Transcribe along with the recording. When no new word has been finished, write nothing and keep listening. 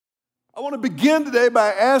I want to begin today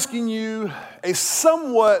by asking you a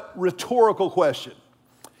somewhat rhetorical question.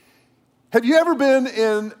 Have you ever been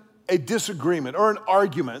in a disagreement or an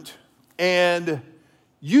argument and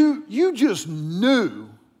you just knew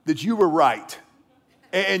that you were right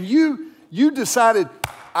and you decided,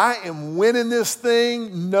 I am winning this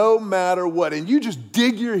thing no matter what, and you just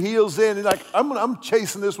dig your heels in and like, I'm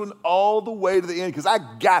chasing this one all the way to the end because I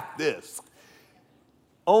got this.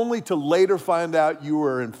 Only to later find out you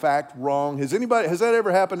were in fact wrong. Has that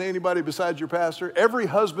ever happened to anybody besides your pastor? Every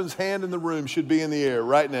husband's hand in the room should be in the air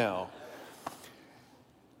right now.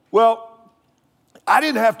 Well, I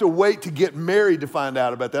didn't have to wait to get married to find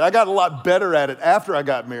out about that. I got a lot better at it after I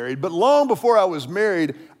got married. But long before I was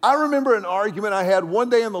married, I remember an argument I had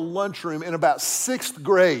one day in the lunchroom in about 6th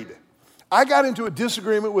grade. I got into a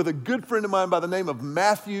disagreement with a good friend of mine by the name of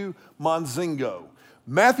Matthew Monzingo.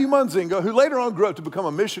 Matthew Monzingo, who later on grew up to become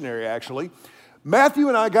a missionary, actually. Matthew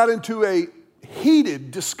and I got into a heated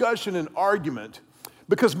discussion and argument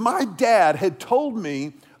because my dad had told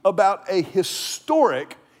me about a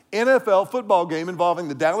historic NFL football game involving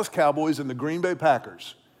the Dallas Cowboys and the Green Bay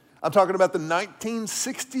Packers. I'm talking about the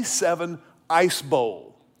 1967 Ice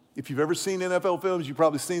Bowl. If you've ever seen NFL films, you've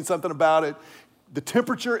probably seen something about it. The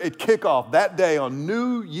temperature at kickoff that day on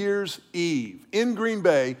New Year's Eve in Green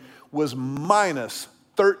Bay was minus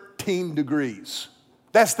 13 degrees.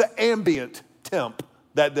 That's the ambient temp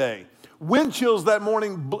that day. Wind chills that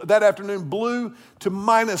afternoon blew to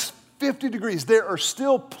minus 50 degrees. There are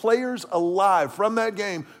still players alive from that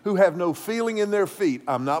game who have no feeling in their feet.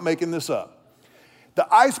 I'm not making this up. The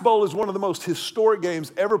Ice Bowl is one of the most historic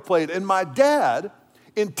games ever played, and my dad,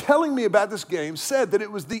 in telling me about this game, said that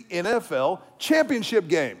it was the NFL championship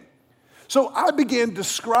game. So I began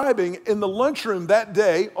describing in the lunchroom that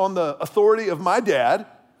day, on the authority of my dad,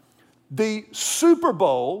 the Super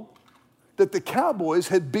Bowl that the Cowboys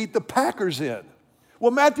had beat the Packers in.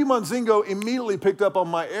 Well, Matthew Monzingo immediately picked up on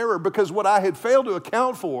my error because what I had failed to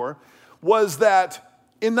account for was that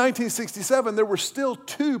in 1967, there were still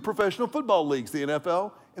 2 professional football leagues, the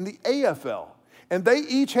NFL and the AFL. And they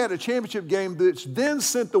each had a championship game which then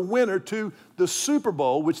sent the winner to the Super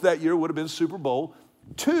Bowl, which that year would have been Super Bowl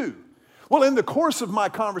II. Well, in the course of my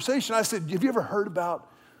conversation, I said, have you ever heard about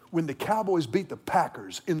when the Cowboys beat the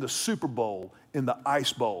Packers in the Super Bowl, in the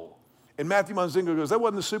Ice Bowl? And Matthew Monzingo goes, that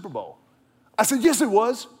wasn't the Super Bowl. I said, yes, it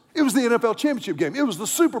was. It was the NFL championship game. It was the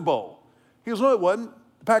Super Bowl. He goes, no, it wasn't.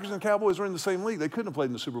 The Packers and the Cowboys were in the same league. They couldn't have played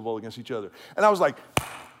in the Super Bowl against each other. And I was like,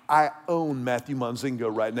 I own Matthew Monzingo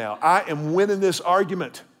right now. I am winning this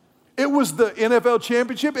argument. It was the NFL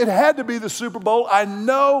championship. It had to be the Super Bowl. I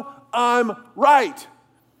know I'm right.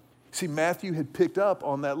 See, Matthew had picked up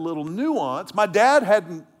on that little nuance. My dad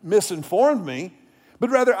hadn't misinformed me, but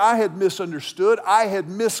rather I had misunderstood. I had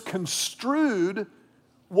misconstrued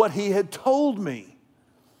what he had told me.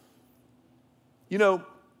 You know,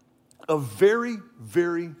 a very,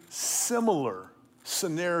 very similar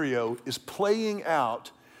scenario is playing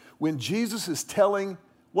out when Jesus is telling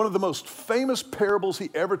one of the most famous parables he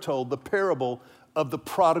ever told, the parable of the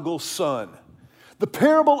prodigal son. The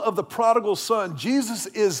parable of the prodigal son, Jesus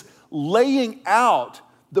is laying out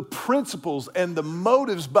the principles and the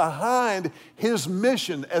motives behind his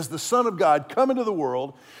mission as the Son of God come into the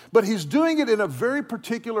world, but he's doing it in a very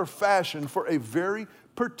particular fashion for a very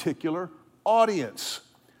particular audience.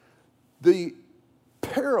 The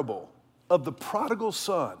parable of the prodigal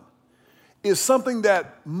son is something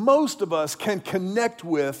that most of us can connect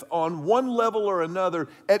with on one level or another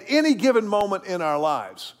at any given moment in our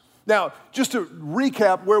lives. Now, just to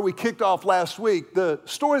recap where we kicked off last week, the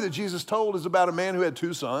story that Jesus told is about a man who had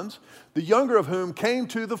 2 sons, the younger of whom came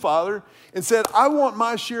to the father and said, I want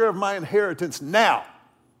my share of my inheritance now.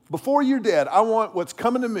 Before you're dead, I want what's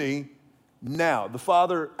coming to me now. The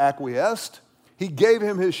father acquiesced. He gave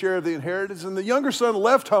him his share of the inheritance, and the younger son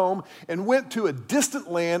left home and went to a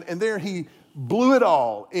distant land, and there he blew it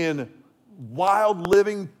all in wild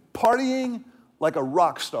living, partying like a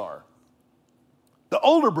rock star. The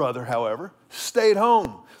older brother, however, stayed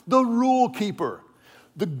home, the rule keeper,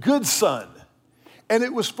 the good son. And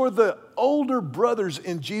it was for the older brothers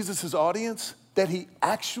in Jesus' audience that he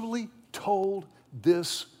actually told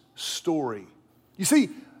this story. You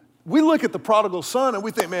see, we look at the prodigal son and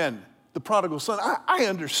we think, man, the prodigal son, I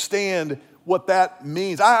understand what that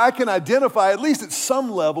means. I can identify, at least at some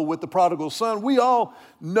level, with the prodigal son. We all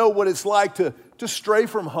know what it's like to stray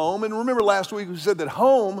from home. And remember last week we said that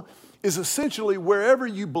home is essentially wherever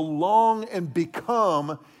you belong and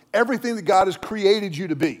become everything that God has created you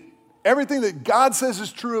to be. Everything that God says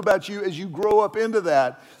is true about you as you grow up into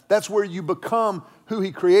that, that's where you become who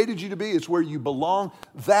he created you to be. It's where you belong.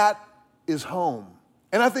 That is home.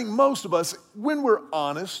 And I think most of us, when we're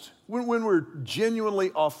honest, when we're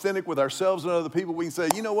genuinely authentic with ourselves and other people, we can say,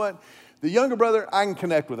 you know what? The younger brother, I can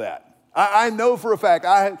connect with that. I know for a fact,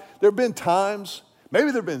 there have been times, maybe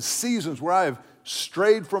there have been seasons where I have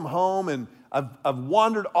strayed from home and I've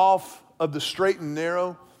wandered off of the straight and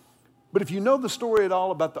narrow. But if you know the story at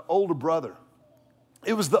all about the older brother,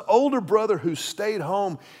 it was the older brother who stayed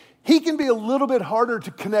home. He can be a little bit harder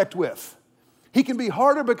to connect with. He can be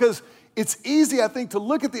harder because it's easy, I think, to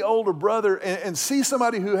look at the older brother and see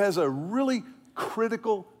somebody who has a really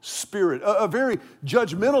critical spirit, a very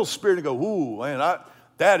judgmental spirit, and go, ooh, man,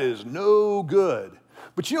 that is no good.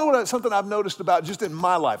 But you know what? Something I've noticed about just in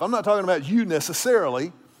my life. I'm not talking about you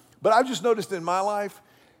necessarily, but I've just noticed in my life,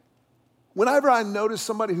 whenever I notice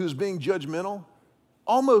somebody who's being judgmental,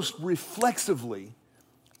 almost reflexively,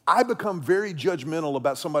 I become very judgmental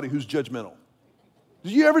about somebody who's judgmental.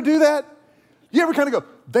 Did you ever do that? You ever kind of go,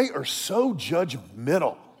 they are so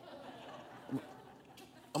judgmental.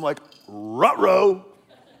 I'm like, ruh-roh.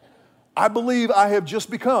 I believe I have just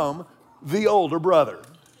become the older brother.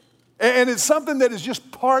 And it's something that is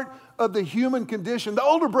just part of the human condition. The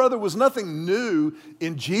older brother was nothing new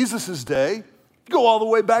in Jesus' day. Go all the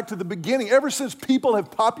way back to the beginning. Ever since people have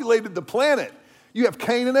populated the planet, you have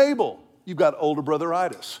Cain and Abel. You've got older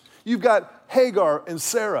brotheritis. You've got Hagar and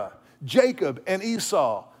Sarah, Jacob and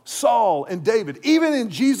Esau, Saul and David. Even in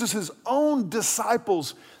Jesus' own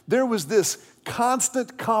disciples, there was this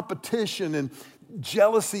constant competition and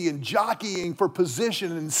jealousy and jockeying for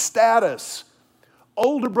position and status.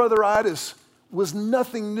 Older brotheritis was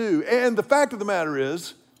nothing new. And the fact of the matter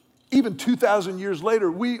is, even 2,000 years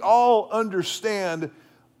later, we all understand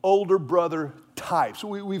older brother types.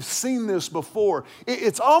 We've seen this before.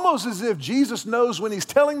 It's almost as if Jesus knows when he's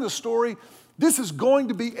telling the story, this is going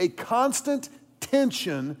to be a constant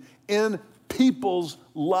tension in people's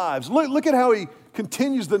lives. Look at how he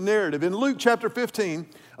continues the narrative. In Luke chapter 15,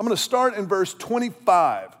 I'm going to start in verse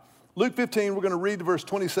 25. Luke 15, we're going to read to verse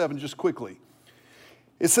 27 just quickly.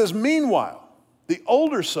 It says, meanwhile, the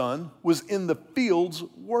older son was in the fields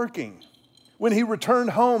working. When he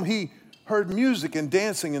returned home, he heard music and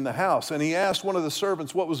dancing in the house, and he asked one of the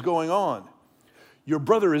servants what was going on. Your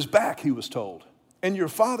brother is back, he was told, and your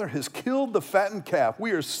father has killed the fattened calf.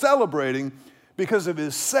 We are celebrating because of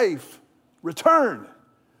his safe return.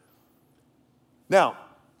 Now,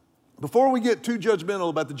 before we get too judgmental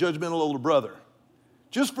about the judgmental older brother,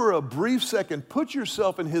 just for a brief second, put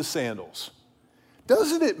yourself in his sandals.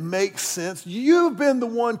 Doesn't it make sense? You've been the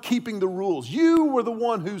one keeping the rules. You were the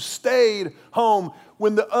one who stayed home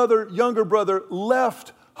when the other younger brother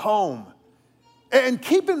left home. And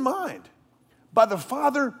keep in mind, by the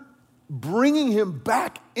father bringing him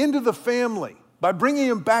back into the family, by bringing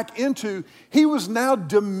him back into, he was now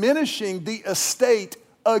diminishing the estate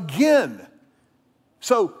again.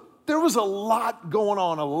 So there was a lot going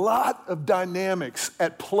on, a lot of dynamics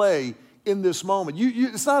at play in this moment.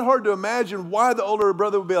 It's not hard to imagine why the older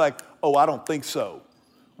brother would be like, oh, I don't think so.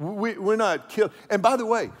 We're not killed. And by the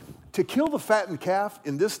way, to kill the fattened calf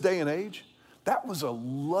in this day and age, that was a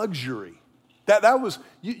luxury. That was,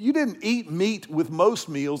 you didn't eat meat with most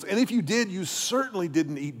meals, and if you did, you certainly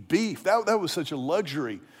didn't eat beef. That was such a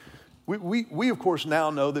luxury. We of course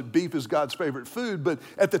now know that beef is God's favorite food, but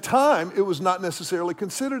at the time, it was not necessarily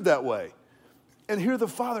considered that way. And here the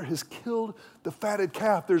father has killed the fatted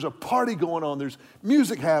calf. There's a party going on. There's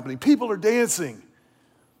music happening. People are dancing.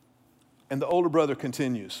 And the older brother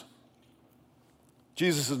continues.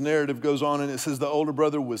 Jesus' narrative goes on and it says the older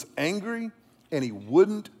brother was angry and he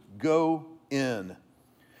wouldn't go in.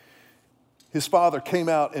 His father came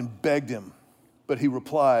out and begged him, but he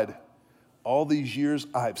replied, all these years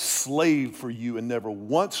I've slaved for you and never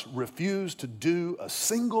once refused to do a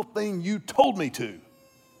single thing you told me to.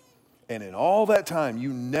 And in all that time,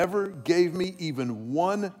 you never gave me even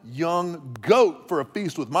one young goat for a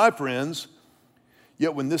feast with my friends.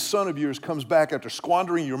 Yet when this son of yours comes back after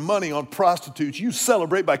squandering your money on prostitutes, you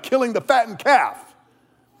celebrate by killing the fattened calf.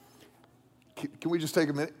 Can we just take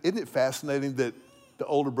a minute? Isn't it fascinating that the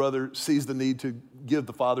older brother sees the need to give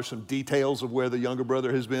the father some details of where the younger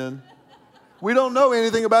brother has been? We don't know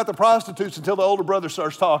anything about the prostitutes until the older brother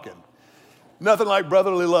starts talking. Nothing like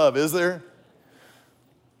brotherly love, is there?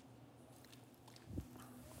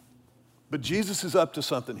 But Jesus is up to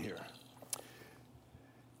something here.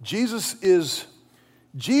 Jesus is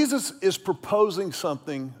proposing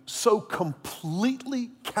something so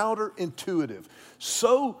completely counterintuitive,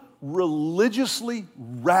 so religiously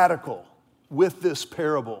radical with this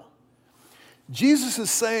parable. Jesus is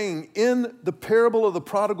saying in the parable of the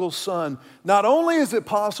prodigal son, not only is it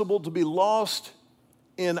possible to be lost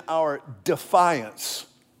in our defiance,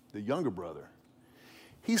 the younger brother,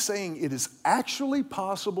 He's saying it is actually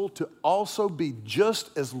possible to also be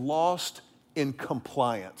just as lost in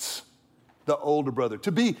compliance. The older brother.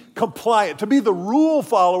 To be compliant, to be the rule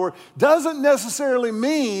follower, doesn't necessarily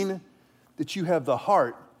mean that you have the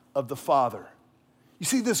heart of the father. You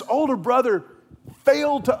see, this older brother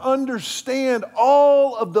failed to understand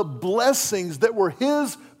all of the blessings that were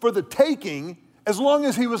his for the taking as long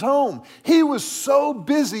as he was home. He was so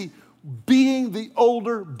busy being the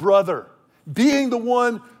older brother, being the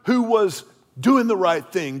one who was doing the right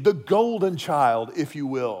thing, the golden child, if you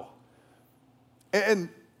will. And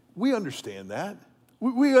we understand that.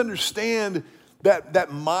 We understand that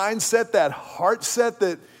mindset, that heart set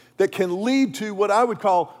that can lead to what I would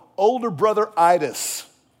call older brother-itis.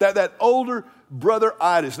 That older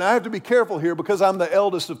brother-itis. Now, I have to be careful here because I'm the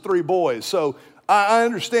eldest of 3 boys. So I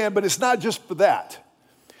understand, but it's not just for that.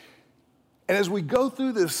 And as we go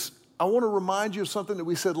through this, I want to remind you of something that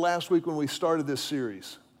we said last week when we started this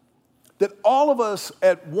series. That all of us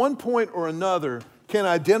at one point or another can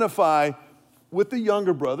identify with the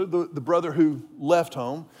younger brother, the brother who left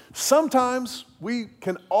home. Sometimes we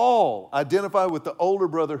can all identify with the older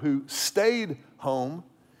brother who stayed home.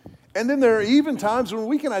 And then there are even times when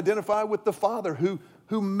we can identify with the father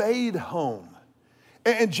who made home.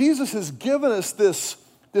 And Jesus has given us this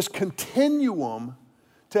continuum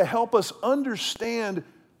to help us understand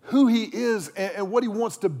who he is and what he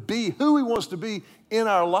wants to be, who he wants to be in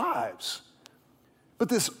our lives. But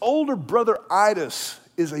this older brother-itis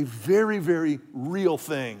is a very, very real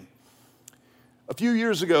thing. A few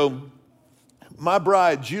years ago, my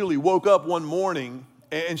bride, Julie, woke up one morning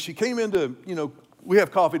and she came into, we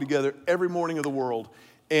have coffee together every morning of the world.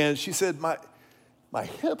 And she said, my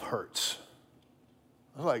hip hurts.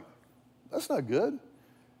 I was like, that's not good.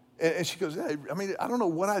 And she goes, yeah, I don't know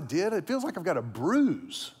what I did. It feels like I've got a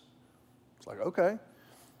bruise. It's like, okay.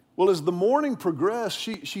 Well, as the morning progressed,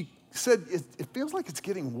 she said, it feels like it's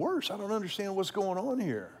getting worse. I don't understand what's going on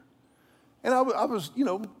here. And I was,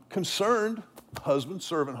 concerned, husband,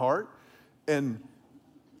 servant heart. And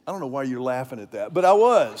I don't know why you're laughing at that, but I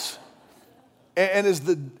was. And as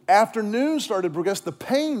the afternoon started to progress, the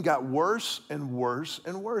pain got worse and worse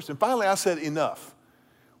and worse. And finally I said, enough.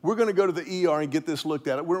 We're going to go to the ER and get this looked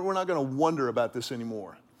at. We're not going to wonder about this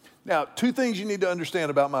anymore. Now, 2 things you need to understand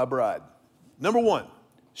about my bride. Number 1,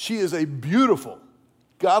 she is a beautiful,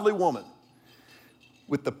 godly woman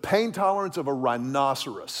with the pain tolerance of a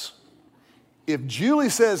rhinoceros. If Julie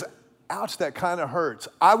says, ouch, that kind of hurts,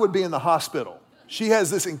 I would be in the hospital. She has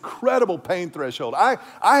this incredible pain threshold. I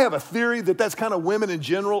have a theory that that's kind of women in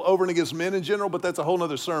general over and against men in general, but that's a whole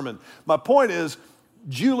nother sermon. My point is,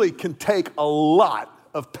 Julie can take a lot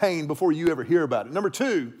of pain before you ever hear about it. Number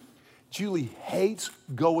 2, Julie hates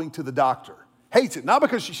going to the doctor. Hates it, not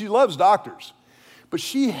because she loves doctors, but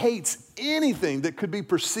she hates anything that could be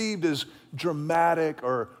perceived as dramatic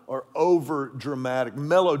or over dramatic,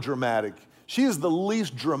 melodramatic. She is the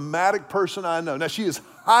least dramatic person I know. Now, she is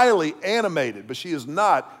highly animated, but she is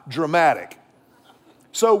not dramatic.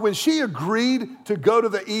 So when she agreed to go to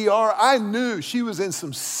the ER, I knew she was in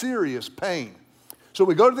some serious pain. So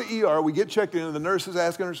we go to the ER, we get checked in, and the nurse is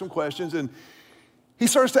asking her some questions, and he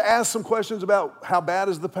starts to ask some questions about how bad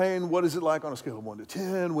is the pain, what is it like on a scale of 1 to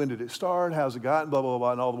 10, when did it start, how's it gotten, blah, blah,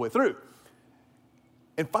 blah, and all the way through.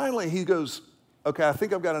 And finally he goes, okay, I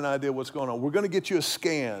think I've got an idea what's going on. We're going to get you a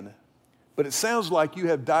scan, but it sounds like you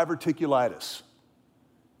have diverticulitis.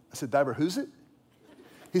 I said, who's it?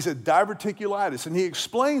 He said, diverticulitis. And he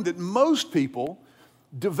explained that most people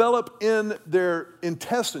develop in their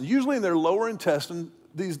intestine, usually in their lower intestine,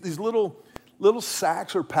 these little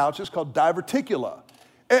sacs or pouches called diverticula.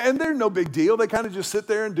 And they're no big deal. They kind of just sit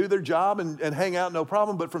there and do their job and hang out, no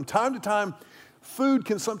problem. But from time to time, food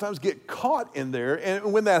can sometimes get caught in there.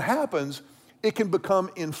 And when that happens, it can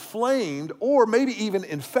become inflamed or maybe even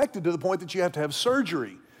infected to the point that you have to have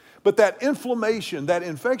surgery. But that inflammation, that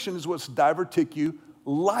infection is what's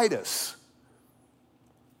diverticulitis.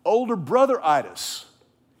 Older brother-itis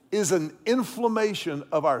is an inflammation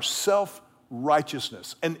of our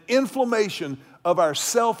self-righteousness, an inflammation of our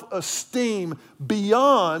self-esteem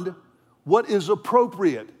beyond what is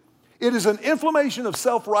appropriate. It is an inflammation of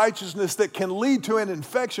self-righteousness that can lead to an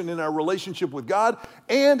infection in our relationship with God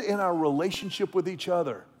and in our relationship with each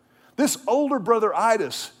other. This older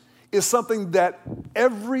brother-itis is something that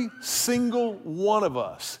every single one of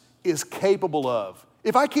us is capable of.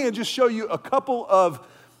 If I can just show you a couple of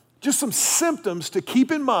just some symptoms to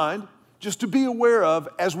keep in mind, just to be aware of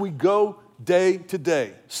as we go day to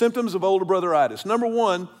day. Symptoms of older brother-itis. Number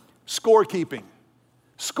 1, scorekeeping.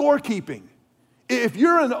 Scorekeeping. If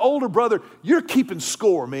you're an older brother, you're keeping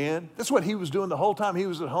score, man. That's what he was doing the whole time. He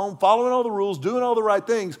was at home, following all the rules, doing all the right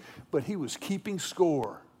things, but he was keeping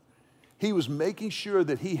score. He was making sure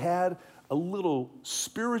that he had a little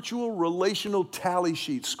spiritual, relational tally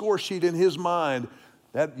sheet, score sheet in his mind.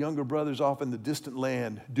 That younger brother's off in the distant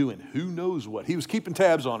land doing who knows what. He was keeping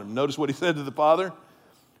tabs on him. Notice what he said to the father?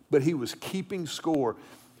 But he was keeping score.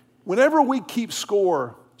 Whenever we keep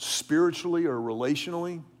score spiritually or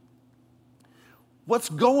relationally, what's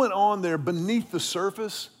going on there beneath the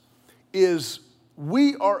surface is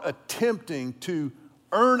we are attempting to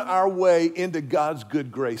earn our way into God's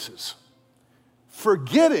good graces,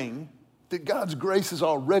 forgetting that God's grace is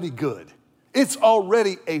already good. It's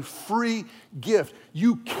already a free gift.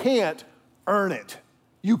 You can't earn it.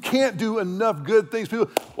 You can't do enough good things.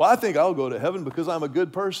 People, well, I think I'll go to heaven because I'm a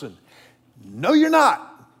good person. No, you're not.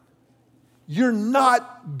 You're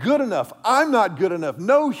not good enough. I'm not good enough.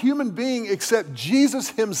 No human being except Jesus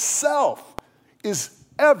himself is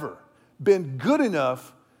ever been good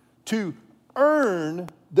enough to earn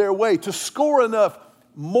their way, to score enough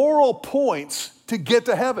moral points to get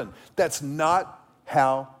to heaven. That's not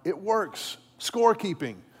how it works.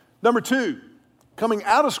 Scorekeeping. Number 2, coming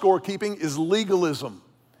out of scorekeeping is legalism.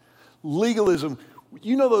 Legalism.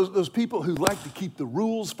 You know those people who like to keep the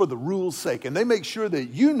rules for the rules' sake, and they make sure that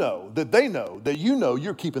you know, that they know, that you know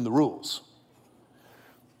you're keeping the rules.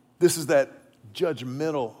 This is that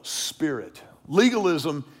judgmental spirit.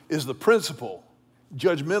 Legalism is the principle.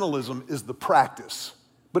 Judgmentalism is the practice.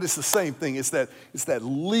 But it's the same thing. It's that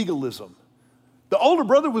legalism. The older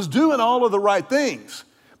brother was doing all of the right things,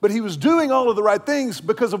 but he was doing all of the right things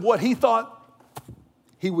because of what he thought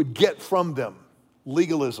he would get from them.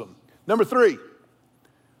 Legalism. Number 3,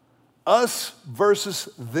 us versus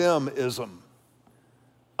themism.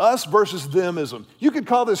 Us versus themism. You could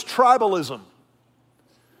call this tribalism.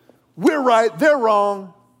 We're right, they're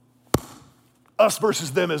wrong. Us versus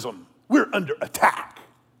themism. We're under attack.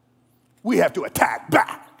 We have to attack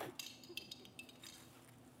back.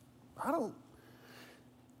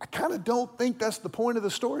 I kind of don't think that's the point of the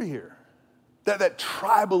story here. That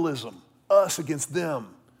tribalism, us against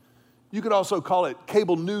them. You could also call it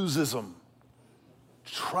cable newsism,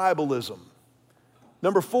 tribalism.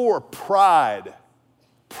 Number 4, pride.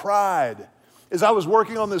 Pride. As I was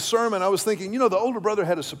working on this sermon, I was thinking, the older brother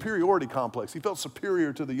had a superiority complex. He felt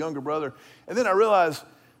superior to the younger brother. And then I realized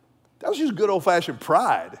that was just good old-fashioned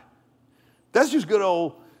pride. That's just good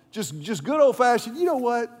old-fashioned, you know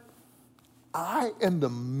what? I am the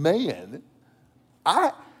man.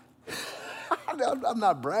 I'm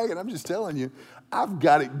not bragging. I'm just telling you, I've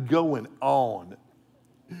got it going on.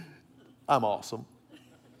 I'm awesome.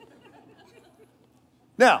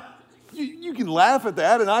 Now, you can laugh at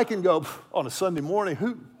that, and I can go on a Sunday morning,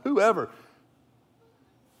 whoever.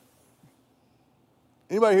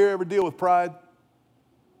 Anybody here ever deal with pride?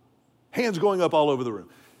 Hands going up all over the room.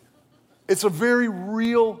 It's a very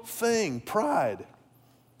real thing, pride.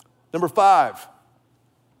 Number 5,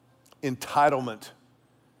 entitlement.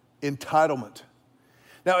 Entitlement.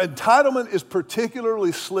 Now, entitlement is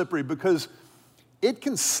particularly slippery because it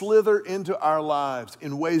can slither into our lives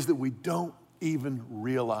in ways that we don't even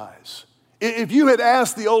realize. If you had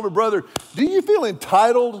asked the older brother, do you feel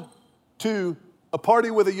entitled to a party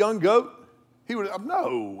with a young goat? He would,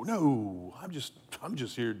 no, I'm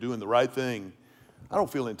just here doing the right thing. I don't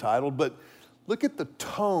feel entitled. But look at the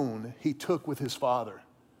tone he took with his father.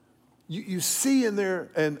 You see in there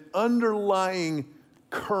an underlying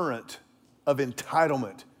current of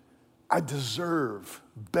entitlement. I deserve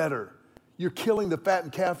better. You're killing the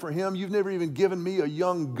fattened calf for him. You've never even given me a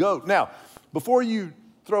young goat. Now, before you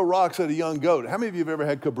throw rocks at a young goat, how many of you have ever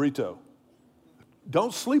had cabrito?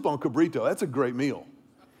 Don't sleep on cabrito. That's a great meal.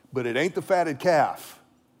 But it ain't the fatted calf.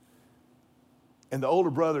 And the older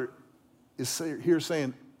brother is here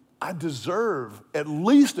saying, I deserve at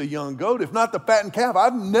least a young goat, if not the fattened calf.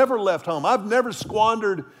 I've never left home. I've never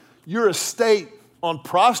squandered your estate on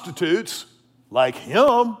prostitutes like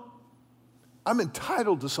him. I'm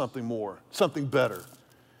entitled to something more, something better.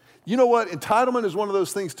 You know what? Entitlement is one of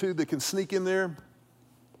those things, too, that can sneak in there,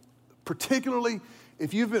 particularly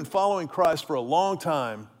if you've been following Christ for a long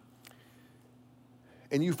time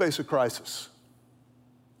and you face a crisis,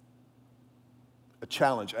 a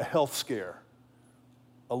challenge, a health scare,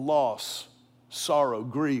 a loss, sorrow,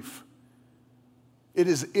 grief. It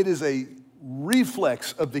is a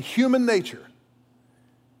reflex of the human nature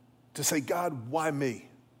to say, God, why me?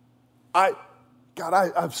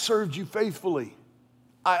 I've served you faithfully.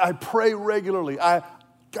 I pray regularly. I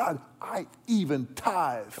even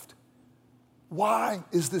tithed. Why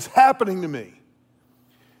is this happening to me?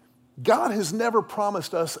 God has never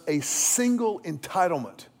promised us a single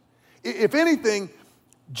entitlement. If anything,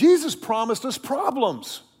 Jesus promised us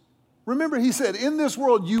problems. Remember, he said, in this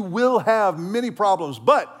world you will have many problems,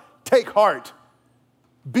 but take heart.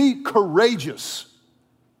 Be courageous.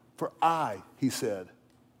 For I, he said,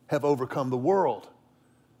 have overcome the world.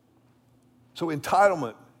 So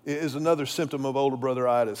entitlement is another symptom of older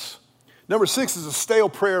brother-itis. Number 6 is a stale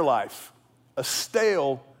prayer life. A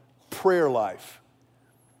stale prayer life.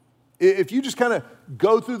 If you just kind of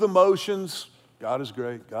go through the motions, God is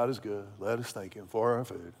great, God is good, let us thank him for our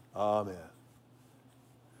food. Amen.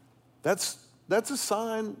 That's a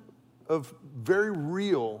sign of very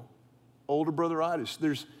real older brother-itis.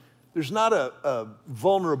 There's not a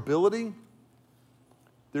vulnerability.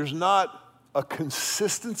 There's not a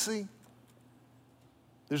consistency.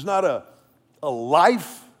 There's not a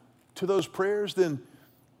life to those prayers. Then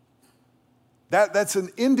that's an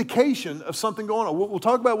indication of something going on. We'll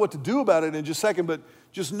talk about what to do about it in just a second, but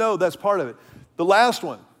just know that's part of it. The last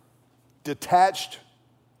one, detached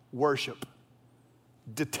worship.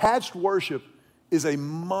 Detached worship is a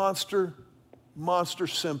monster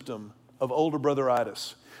symptom of older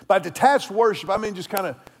brother-itis. By detached worship, I mean just kind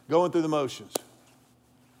of going through the motions.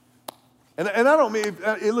 And I don't mean,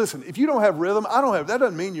 listen, if you don't have rhythm, that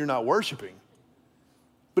doesn't mean you're not worshiping.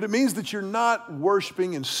 But it means that you're not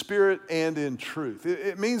worshiping in spirit and in truth.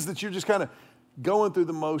 It means that you're just kind of going through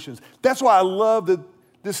the motions. That's why I love that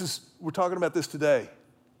we're talking about this today.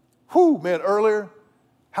 Whew, man, earlier,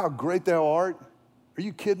 how great thou art. Are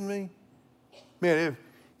you kidding me? Man,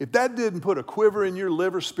 if that didn't put a quiver in your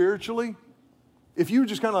liver spiritually, if you were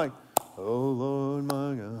just kind of like, oh Lord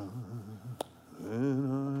my God,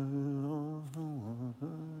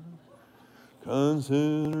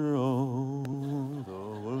 consider all the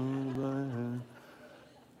world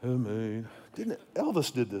I have made.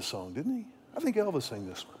 Elvis did this song, didn't he? I think Elvis sang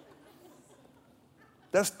this one.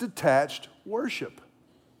 That's detached worship.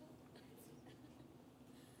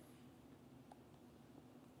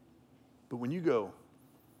 But when you go,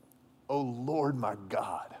 oh Lord my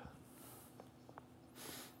God,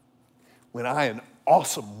 when I in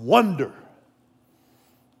awesome wonder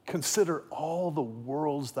consider all the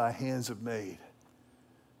worlds thy hands have made.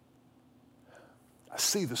 I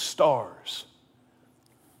see the stars.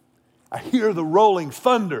 I hear the rolling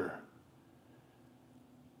thunder.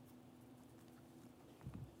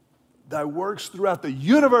 Thy works throughout the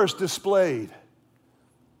universe displayed.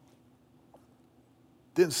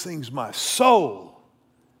 Then sings my soul,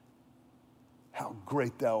 how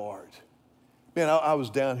great thou art. Man, I was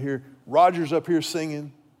down here. Roger's up here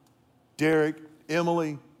singing. Derek,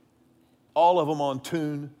 Emily, all of them on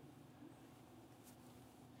tune.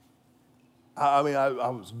 I mean, I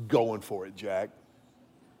was going for it, Jack.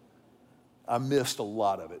 I missed a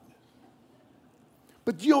lot of it.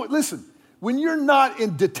 But you know, listen, when you're not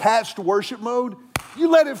in detached worship mode, you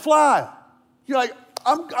let it fly. You're like,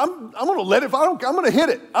 I'm going to let it fly. I'm going to hit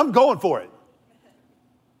it. I'm going for it.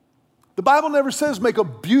 The Bible never says make a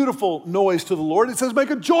beautiful noise to the Lord. It says make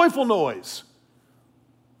a joyful noise.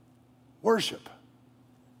 Worship.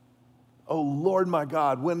 Oh, Lord my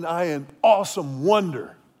God, when I in awesome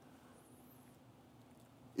wonder.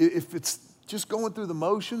 If it's just going through the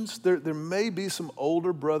motions, there may be some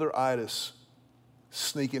older brother-itis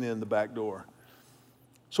sneaking in the back door.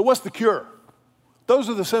 So what's the cure? Those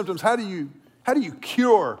are the symptoms. How do you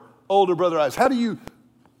cure older brother-itis? How do you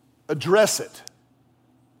address it?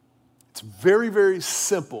 It's very, very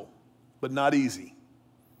simple, but not easy.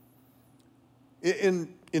 In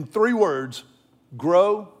 3 words,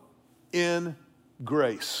 grow in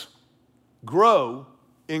grace. Grow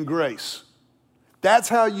in grace. That's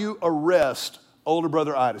how you arrest older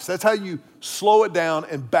brother-itis. That's how you slow it down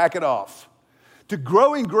and back it off. To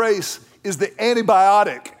grow in grace is the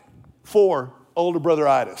antibiotic for older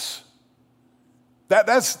brother-itis.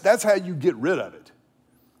 That's how you get rid of it.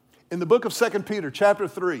 In the book of 2 Peter, chapter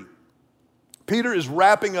 3, Peter is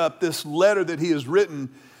wrapping up this letter that he has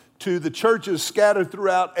written to the churches scattered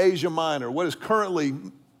throughout Asia Minor, what is currently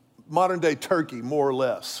modern-day Turkey, more or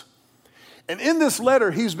less. And in this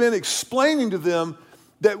letter, he's been explaining to them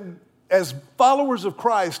that as followers of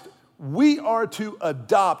Christ, we are to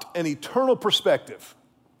adopt an eternal perspective.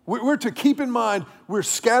 We're to keep in mind we're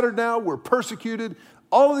scattered now, we're persecuted,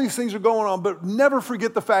 all of these things are going on, but never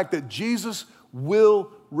forget the fact that Jesus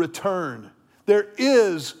will return. There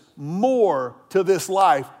is more to this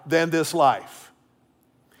life than this life.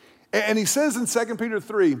 And he says in 2 Peter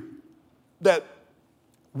 3 that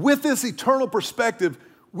with this eternal perspective,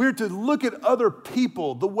 we're to look at other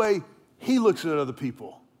people the way he looks at other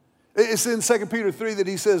people. It's in 2 Peter 3 that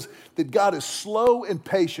he says that God is slow and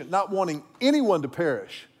patient, not wanting anyone to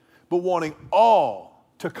perish, but wanting all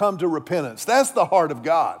to come to repentance. That's the heart of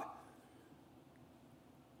God.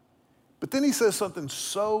 But then he says something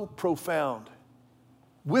so profound.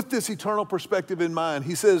 With this eternal perspective in mind,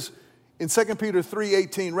 he says in 2 Peter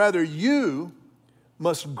 3:18, rather you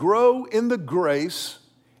must grow in the grace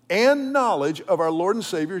and knowledge of our Lord and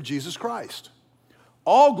Savior, Jesus Christ.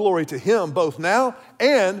 All glory to him both now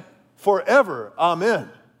and forever. Amen.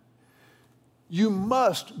 You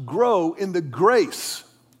must grow in the grace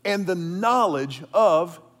and the knowledge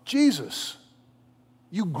of Jesus.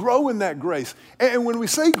 You grow in that grace. And when we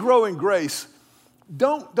say grow in grace,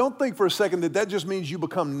 don't think for a second that just means you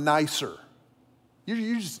become nicer.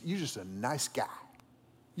 You're just a nice guy.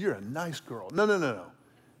 You're a nice girl. No.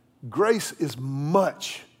 Grace is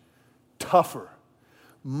much tougher,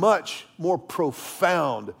 much more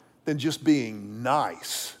profound than just being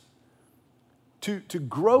nice. To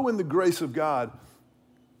grow in the grace of God,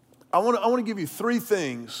 I want to give you three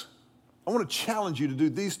things. I want to challenge you to do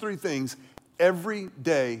these three things every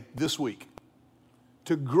day this week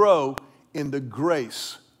to grow in the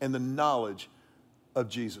grace and the knowledge of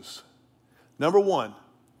Jesus. Number one,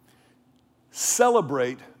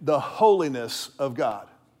 celebrate the holiness of God.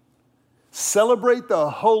 Celebrate the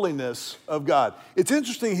holiness of God. It's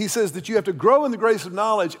interesting, he says that you have to grow in the grace of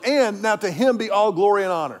knowledge, and now to him be all glory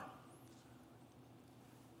and honor.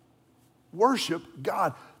 Worship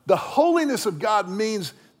God. The holiness of God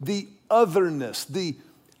means the otherness, the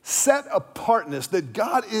set apartness, that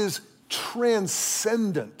God is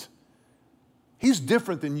transcendent. He's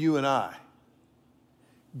different than you and I.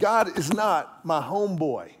 God is not my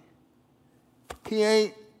homeboy. He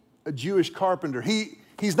ain't a Jewish carpenter.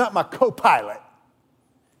 He's not my co-pilot.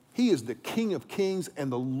 He is the King of Kings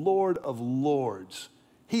and the Lord of Lords.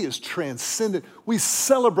 He is transcendent. We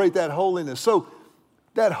celebrate that holiness. So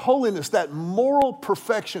that holiness, that moral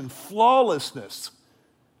perfection, flawlessness,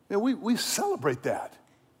 and we celebrate that.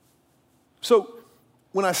 So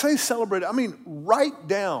when I say celebrate, I mean write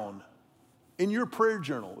down in your prayer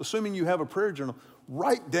journal, assuming you have a prayer journal,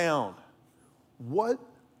 write down what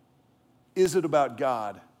is it about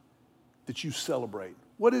God that you celebrate?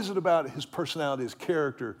 What is it about his personality, his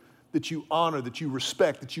character that you honor, that you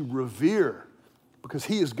respect, that you revere? Because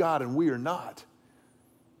he is God and we are not.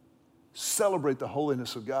 Celebrate the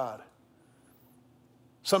holiness of God.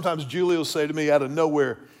 Sometimes Julie will say to me out of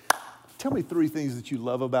nowhere, tell me three things that you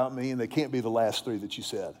love about me, and they can't be the last three that you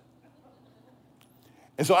said.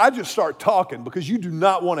 And so I just start talking because you do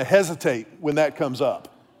not want to hesitate when that comes up.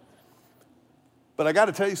 But I got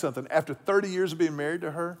to tell you something. After 30 years of being married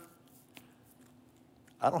to her,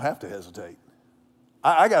 I don't have to hesitate.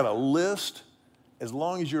 I got a list as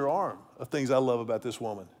long as your arm of things I love about this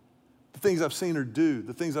woman. The things I've seen her do,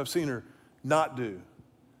 the things I've seen her not do,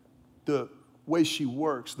 the way she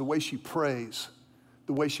works, the way she prays,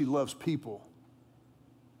 the way she loves people,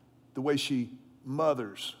 the way she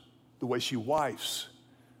mothers, the way she wifes,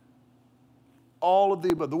 all of the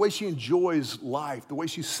above, the way she enjoys life, the way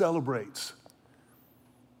she celebrates.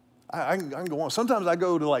 I can go on. Sometimes I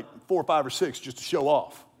go to like 4, 5, or 6 just to show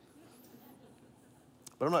off.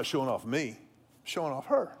 But I'm not showing off me. I'm showing off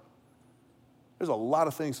her. There's a lot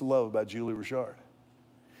of things to love about Julie Richard.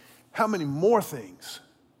 How many more things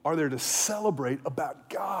are there to celebrate about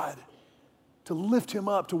God, to lift him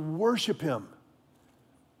up, to worship him?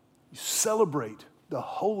 You celebrate the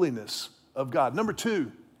holiness of God. Number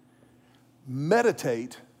 2,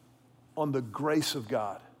 meditate on the grace of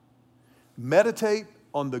God. Meditate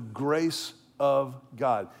on the grace of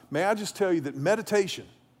God. May I just tell you that meditation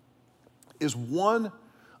is one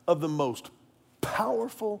of the most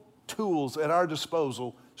powerful tools at our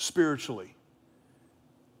disposal spiritually.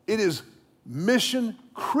 It is mission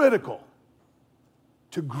critical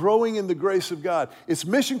to growing in the grace of God. It's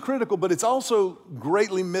mission critical, but it's also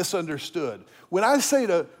greatly misunderstood. When I say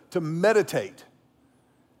to meditate,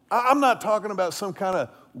 I'm not talking about some kind of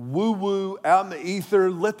woo-woo out in the ether,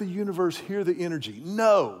 let the universe hear the energy.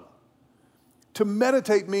 No. To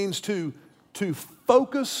meditate means to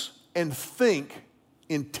focus and think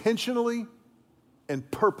intentionally and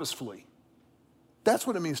purposefully. That's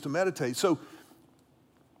what it means to meditate. So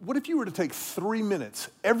what if you were to take 3 minutes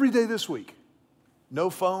every day this week? No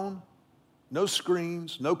phone, no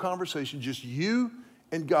screens, no conversation, just you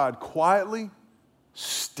and God quietly,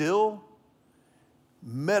 still,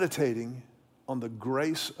 meditating on the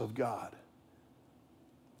grace of God.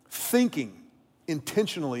 Thinking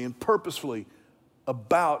intentionally and purposefully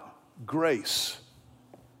about grace.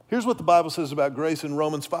 Here's what the Bible says about grace in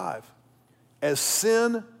Romans 5. As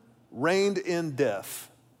sin reigned in death,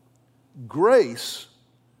 grace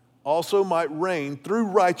also might reign through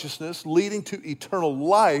righteousness, leading to eternal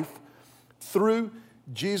life through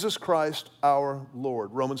Jesus Christ our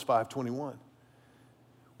Lord, Romans 5:21.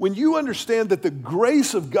 When you understand that the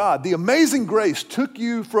grace of God, the amazing grace, took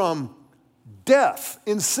you from death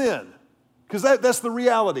in sin, because that's the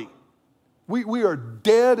reality. We are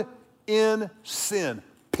dead in sin,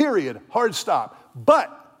 period, hard stop. But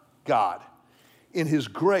God, in His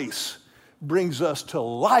grace, brings us to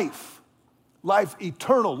life, life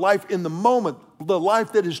eternal, life in the moment, the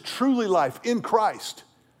life that is truly life in Christ.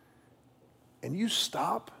 And you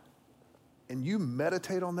stop and you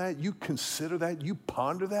meditate on that, you consider that, you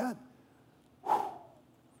ponder that. Whew.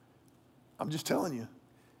 I'm just telling you,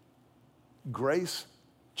 grace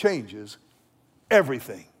changes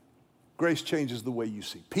everything. Grace changes the way you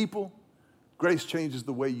see people. Grace changes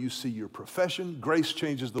the way you see your profession. Grace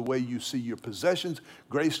changes the way you see your possessions.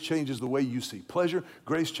 Grace changes the way you see pleasure.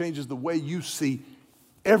 Grace changes the way you see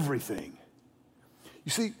everything.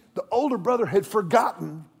 You see, the older brother had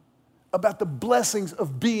forgotten about the blessings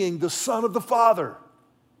of being the son of the Father.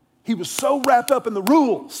 He was so wrapped up in the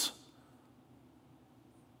rules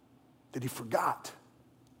that he forgot.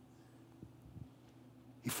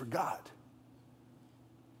 He forgot.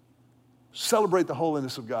 Celebrate the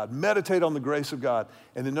holiness of God. Meditate on the grace of God.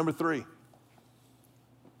 And then number 3,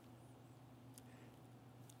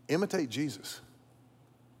 imitate Jesus.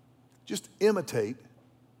 Just imitate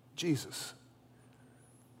Jesus.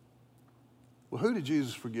 Well, who did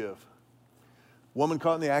Jesus forgive? Woman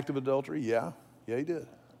caught in the act of adultery? Yeah, he did.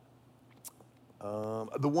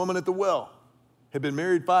 The woman at the well had been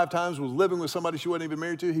married 5 times, was living with somebody she wasn't even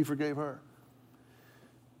married to. He forgave her.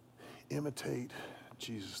 Imitate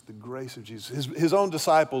Jesus, the grace of Jesus. His own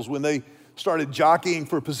disciples, when they started jockeying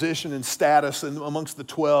for position and status and amongst the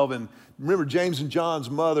 12, and remember James and John's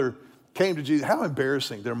mother came to Jesus. How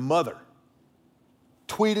embarrassing. Their mother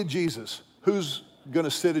tweeted Jesus, who's going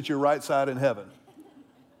to sit at your right side in heaven?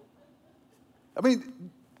 I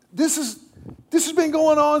mean, this has been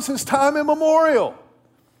going on since time immemorial.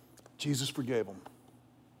 Jesus forgave them.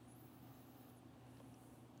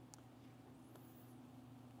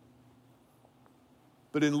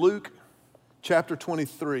 But in Luke chapter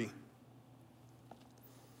 23,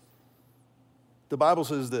 the Bible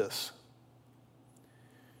says this.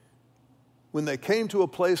 When they came to a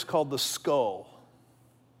place called the Skull,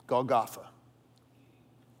 Golgotha,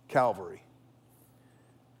 Calvary,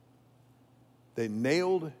 they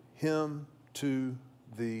nailed him to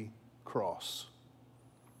the cross.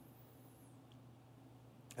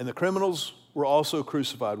 And the criminals were also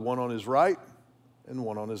crucified, one on his right and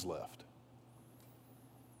one on his left.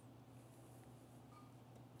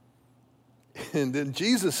 And then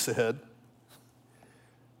Jesus said,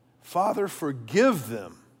 Father, forgive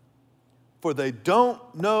them, for they don't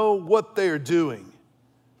know what they are doing.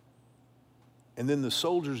 And then the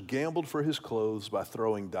soldiers gambled for his clothes by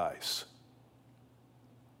throwing dice.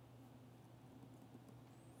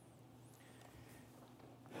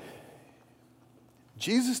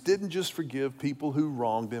 Jesus didn't just forgive people who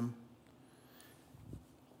wronged him,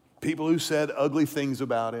 people who said ugly things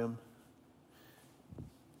about him,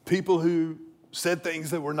 people who said things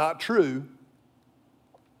that were not true.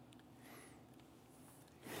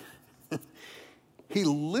 He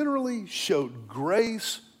literally showed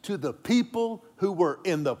grace to the people who were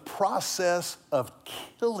in the process of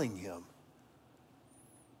killing him.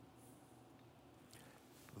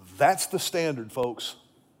 That's the standard, folks.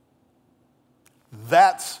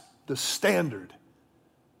 That's the standard.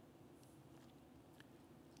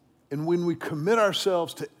 And when we commit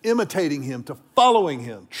ourselves to imitating him, to following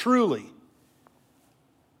him truly,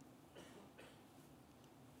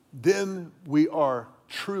 then we are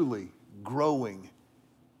truly growing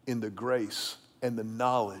in the grace and the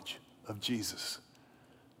knowledge of Jesus.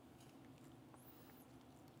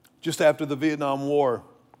 Just after the Vietnam War,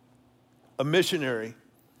 a missionary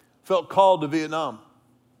felt called to Vietnam.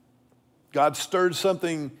 God stirred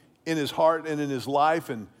something in his heart and in his life,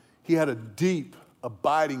 and he had a deep,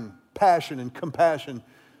 abiding passion and compassion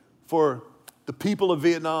for the people of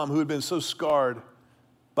Vietnam who had been so scarred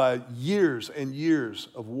by years and years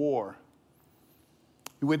of war.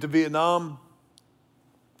 He went to Vietnam,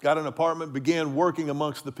 got an apartment, began working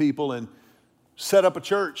amongst the people, and set up a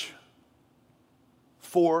church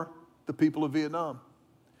for the people of Vietnam.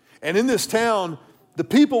 And in this town, the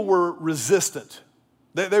people were resistant.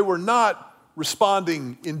 They were not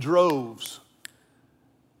responding in droves.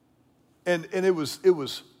 And it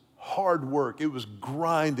was hard work. It was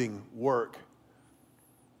grinding work.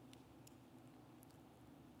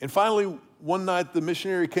 And finally, one night, the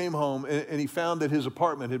missionary came home and he found that his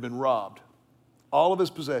apartment had been robbed. All of his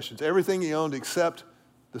possessions, everything he owned except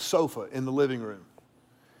the sofa in the living room.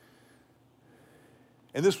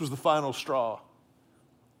 And this was the final straw.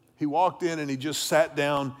 He walked in and he just sat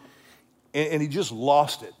down and he just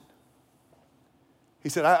lost it. He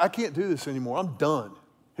said, I can't do this anymore. I'm done.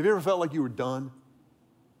 Have you ever felt like you were done?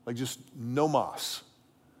 Like just no mas.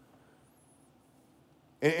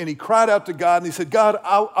 And he cried out to God and he said, God,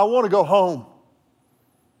 I want to go home.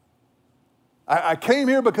 I came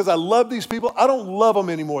here because I love these people. I don't love them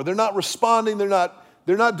anymore. They're not responding. They're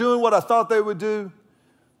not doing what I thought they would do.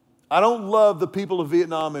 I don't love the people of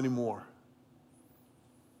Vietnam anymore.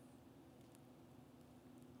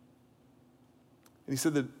 And he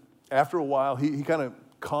said that after a while, he kind of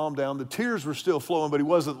calmed down. The tears were still flowing, but he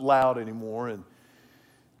wasn't loud anymore. And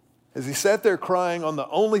as he sat there crying on the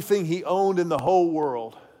only thing he owned in the whole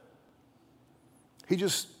world, he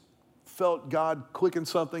just felt God clicking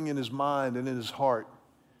something in his mind and in his heart.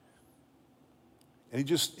 And he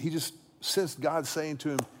just sensed God saying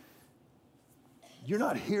to him, you're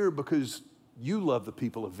not here because you love the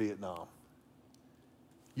people of Vietnam.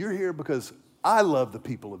 You're here because I love the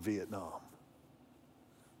people of Vietnam.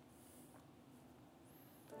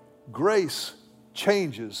 Grace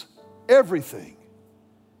changes everything.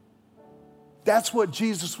 That's what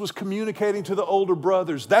Jesus was communicating to the older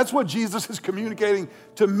brothers. That's what Jesus is communicating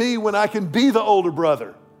to me when I can be the older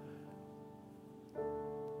brother.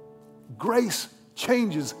 Grace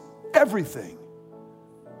changes everything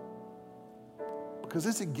because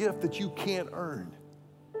it's a gift that you can't earn.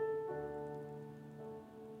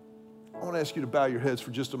 I want to ask you to bow your heads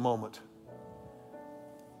for just a moment.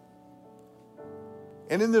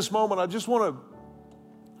 And in this moment,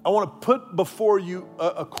 I want to put before you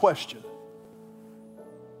a question.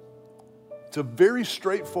 It's a very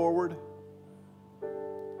straightforward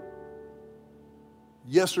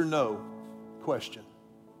yes or no question.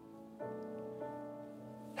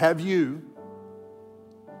 Have you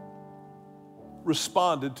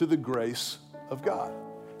responded to the grace of God?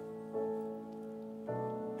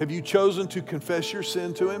 Have you chosen to confess your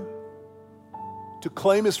sin to Him? To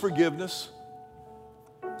claim His forgiveness?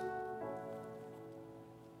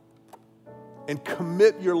 And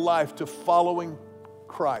commit your life to following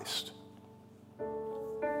Christ?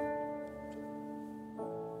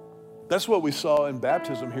 That's what we saw in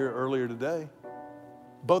baptism here earlier today.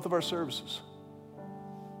 Both of our services.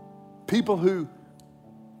 People who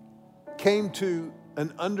came to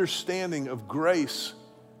an understanding of grace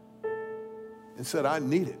and said, I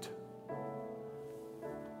need it.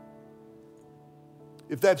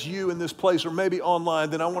 If that's you in this place or maybe online,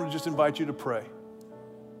 then I want to just invite you to pray.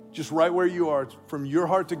 Just right where you are, from your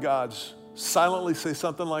heart to God's, silently say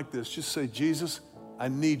something like this. Just say, Jesus, I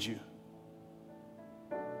need you.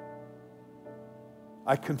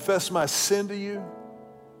 I confess my sin to you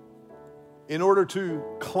in order to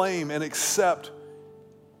claim and accept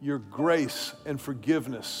your grace and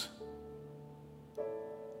forgiveness.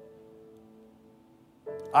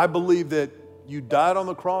 I believe that you died on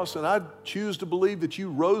the cross, and I choose to believe that you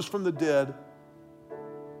rose from the dead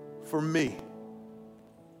for me.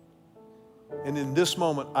 And in this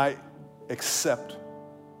moment, I accept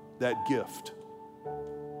that gift.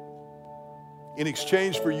 In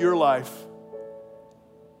exchange for your life,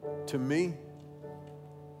 to me,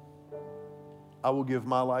 I will give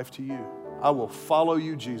my life to you. I will follow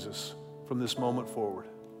you, Jesus, from this moment forward.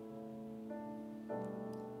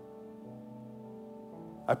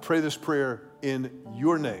 I pray this prayer in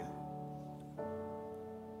your name.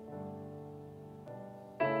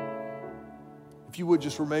 If you would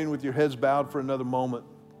just remain with your heads bowed for another moment.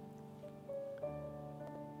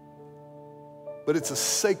 But it's a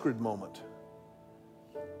sacred moment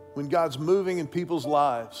when God's moving in people's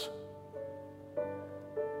lives.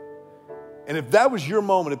 And if that was your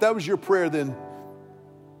moment, if that was your prayer, then,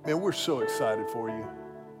 man, we're so excited for you.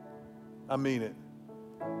 I mean it.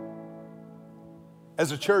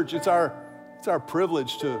 As a church, it's our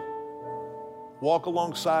privilege to walk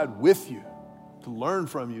alongside with you, to learn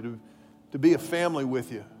from you, to be a family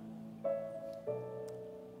with you.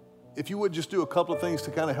 If you would just do a couple of things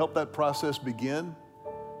to kind of help that process begin,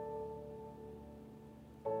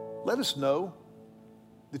 let us know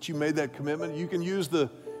that you made that commitment. You can use the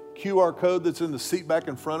QR code that's in the seat back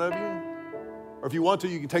in front of you. Or if you want to,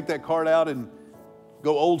 you can take that card out and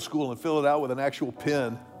go old school and fill it out with an actual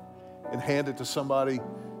pen and hand it to somebody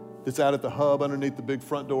that's out at the hub underneath the big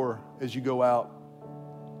front door as you go out.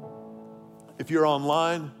 If you're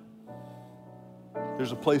online,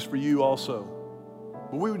 there's a place for you also.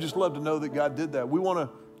 But we would just love to know that God did that. We want to,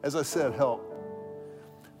 as I said, help.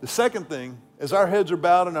 The second thing, as our heads are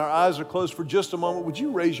bowed and our eyes are closed for just a moment, would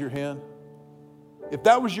you raise your hand? If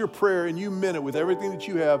that was your prayer and you meant it with everything that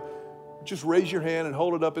you have, just raise your hand and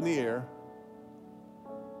hold it up in the air.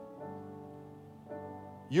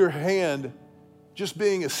 Your hand just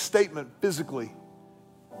being a statement physically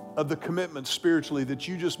of the commitment spiritually that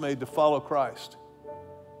you just made to follow Christ.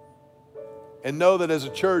 And know that as a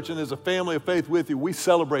church and as a family of faith with you, we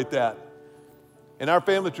celebrate that. And our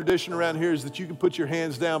family tradition around here is that you can put your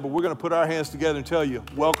hands down, but we're going to put our hands together and tell you,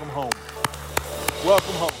 welcome home.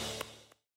 Welcome home.